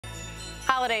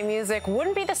Holiday music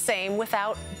wouldn't be the same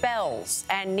without bells,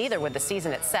 and neither would the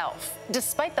season itself.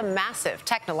 Despite the massive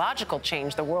technological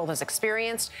change the world has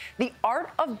experienced, the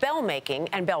art of bell making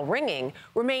and bell ringing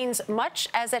remains much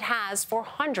as it has for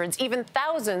hundreds, even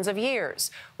thousands of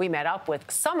years. We met up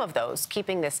with some of those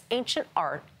keeping this ancient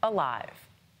art alive.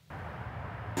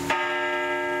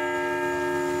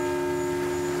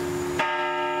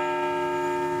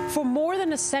 For more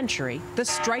than a century, the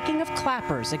striking of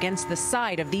clappers against the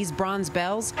side of these bronze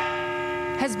bells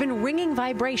has been ringing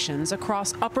vibrations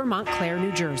across Upper Montclair,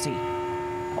 New Jersey.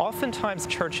 Oftentimes,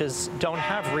 churches don't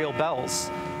have real bells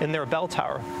in their bell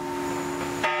tower.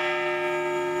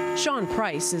 Sean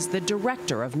Price is the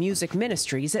director of music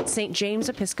ministries at St. James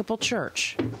Episcopal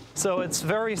Church. So it's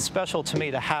very special to me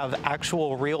to have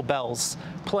actual real bells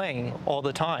playing all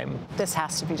the time. This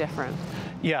has to be different.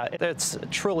 Yeah, it's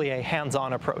truly a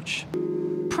hands-on approach.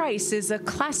 Price is a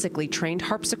classically trained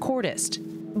harpsichordist.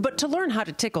 But to learn how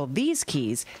to tickle these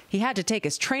keys, he had to take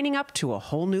his training up to a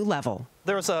whole new level.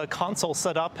 There's a console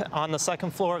set up on the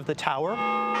second floor of the tower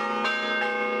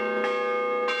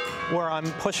where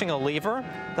I'm pushing a lever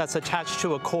that's attached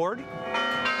to a cord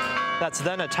that's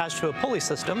then attached to a pulley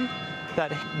system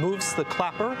that moves the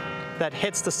clapper that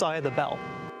hits the side of the bell.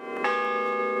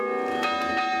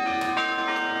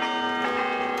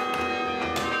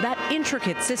 That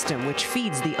intricate system, which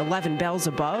feeds the 11 bells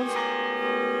above,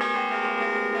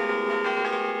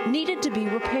 needed to be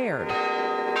repaired.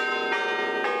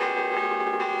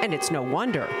 And it's no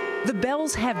wonder. The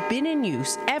bells have been in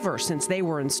use ever since they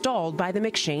were installed by the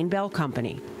McShane Bell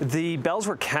Company. The bells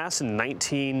were cast in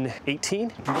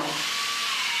 1918.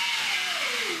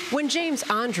 When James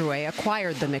Andrew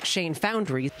acquired the McShane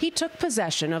foundry, he took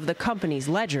possession of the company's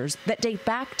ledgers that date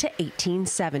back to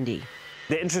 1870.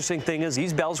 The interesting thing is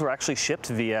these bells were actually shipped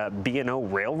via B&O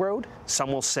Railroad.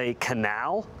 Some will say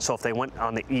canal, so if they went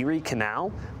on the Erie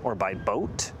Canal or by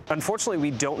boat. Unfortunately,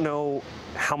 we don't know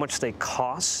how much they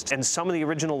cost, and some of the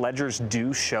original ledgers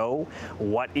do show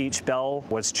what each bell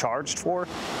was charged for.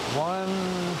 One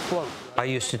float. I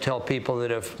used to tell people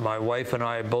that if my wife and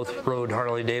I both rode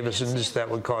Harley Davidsons, that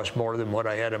would cost more than what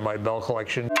I had in my bell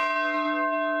collection.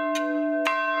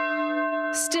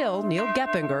 Still, Neil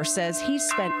Geppinger says he's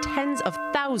spent tens of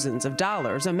thousands of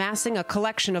dollars amassing a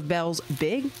collection of bells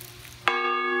big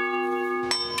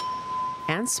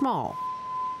and small.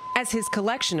 As his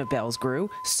collection of bells grew,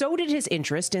 so did his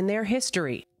interest in their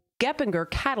history. Geppinger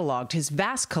cataloged his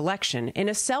vast collection in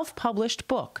a self-published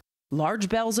book, Large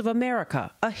Bells of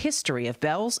America, A History of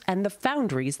Bells and the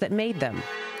Foundries That Made Them.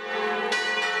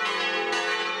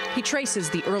 He traces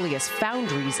the earliest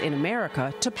foundries in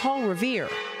America to Paul Revere,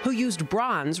 who used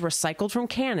bronze recycled from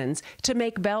cannons to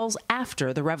make bells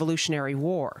after the Revolutionary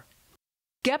War.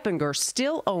 Geppinger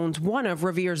still owns one of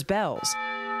Revere's bells.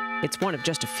 It's one of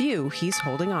just a few he's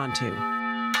holding on to.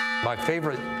 My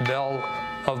favorite bell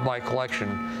of my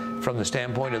collection, from the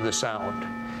standpoint of the sound,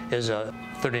 is a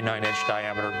 39-inch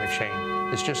diameter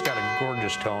McShane. It's just got a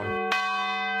gorgeous tone.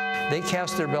 They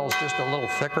cast their bells just a little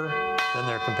thicker than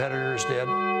their competitors did.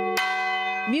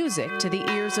 Music to the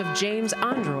ears of James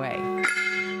Andrew.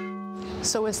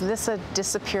 So is this a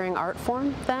disappearing art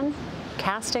form, then?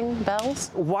 Casting bells?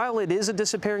 While it is a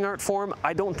disappearing art form,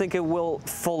 I don't think it will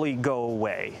fully go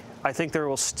away. I think there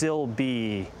will still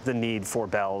be the need for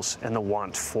bells and the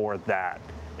want for that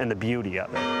and the beauty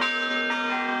of it.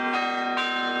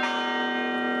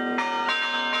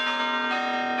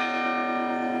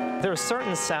 There are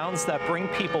certain sounds that bring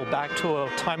people back to a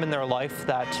time in their life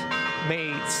that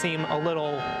may seem a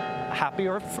little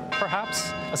happier,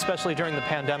 perhaps, especially during the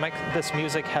pandemic. This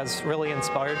music has really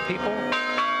inspired people.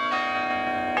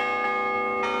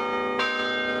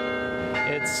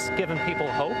 It's given people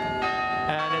hope,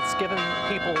 and it's given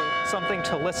people something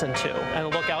to listen to and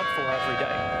look out for every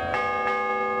day.